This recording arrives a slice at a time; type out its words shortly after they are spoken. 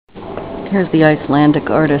Here's the Icelandic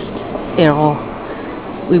artist, Erro.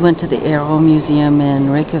 We went to the Erro Museum in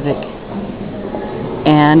Reykjavik,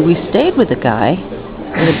 and we stayed with a guy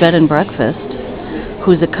at a bed and breakfast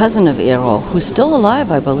who's a cousin of Erro, who's still alive,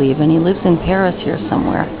 I believe, and he lives in Paris here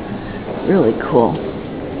somewhere. Really cool.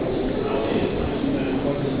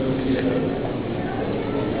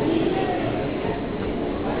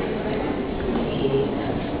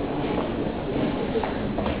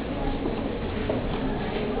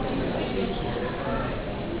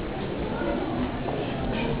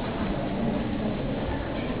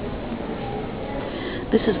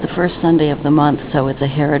 This is the first Sunday of the month, so it's a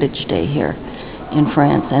Heritage Day here in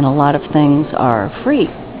France, and a lot of things are free.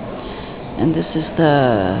 And this is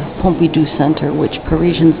the Pompidou Centre, which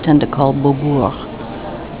Parisians tend to call Beaubourg.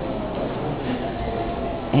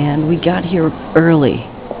 And we got here early.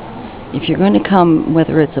 If you're going to come,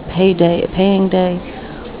 whether it's a paying day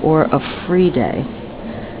or a free day,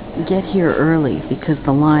 get here early, because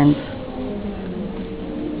the lines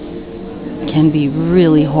can be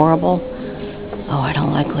really horrible. Oh, I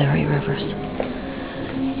don't like Larry Rivers.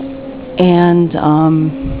 And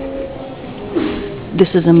this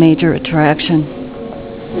is a major attraction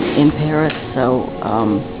in Paris, so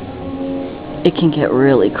it can get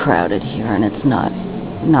really crowded here, and it's not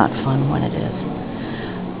fun when it is.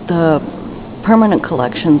 The permanent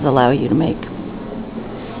collections allow you to make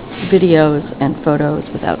videos and photos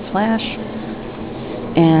without flash,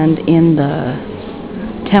 and in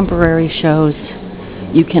the temporary shows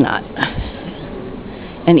you cannot.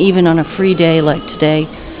 And even on a free day like today,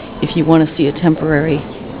 if you want to see a temporary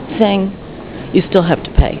thing, you still have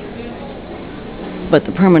to pay. But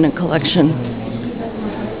the permanent collection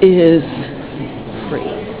is free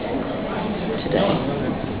today.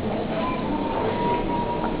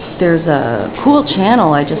 There's a cool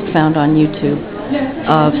channel I just found on YouTube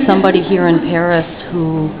of somebody here in Paris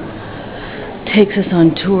who takes us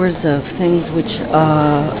on tours of things which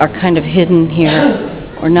are kind of hidden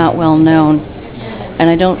here or not well known. And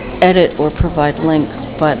I don't edit or provide links,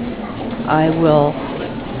 but I will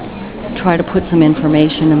try to put some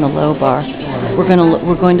information in the low bar. We're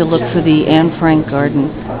going to look for the Anne Frank Garden.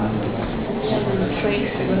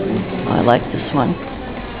 Oh, I like this one.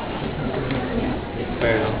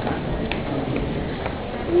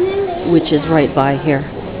 Which is right by here.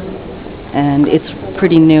 And it's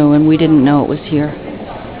pretty new, and we didn't know it was here.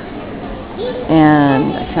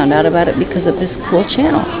 And I found out about it because of this cool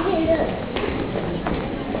channel.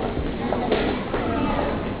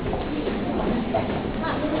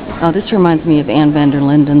 Oh, this reminds me of Anne van der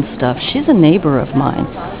Linden's stuff. She's a neighbor of mine.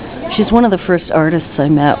 She's one of the first artists I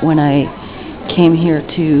met when I came here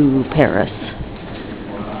to Paris.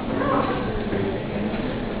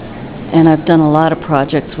 And I've done a lot of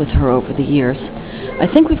projects with her over the years. I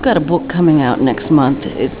think we've got a book coming out next month.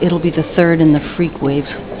 It'll be the third in the Freak Wave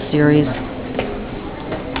series.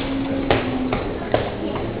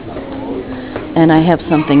 And I have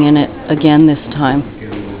something in it again this time.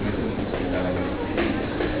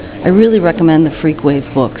 I really recommend the Freak Wave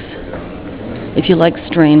books. If you like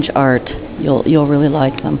strange art, you'll really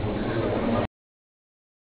like them.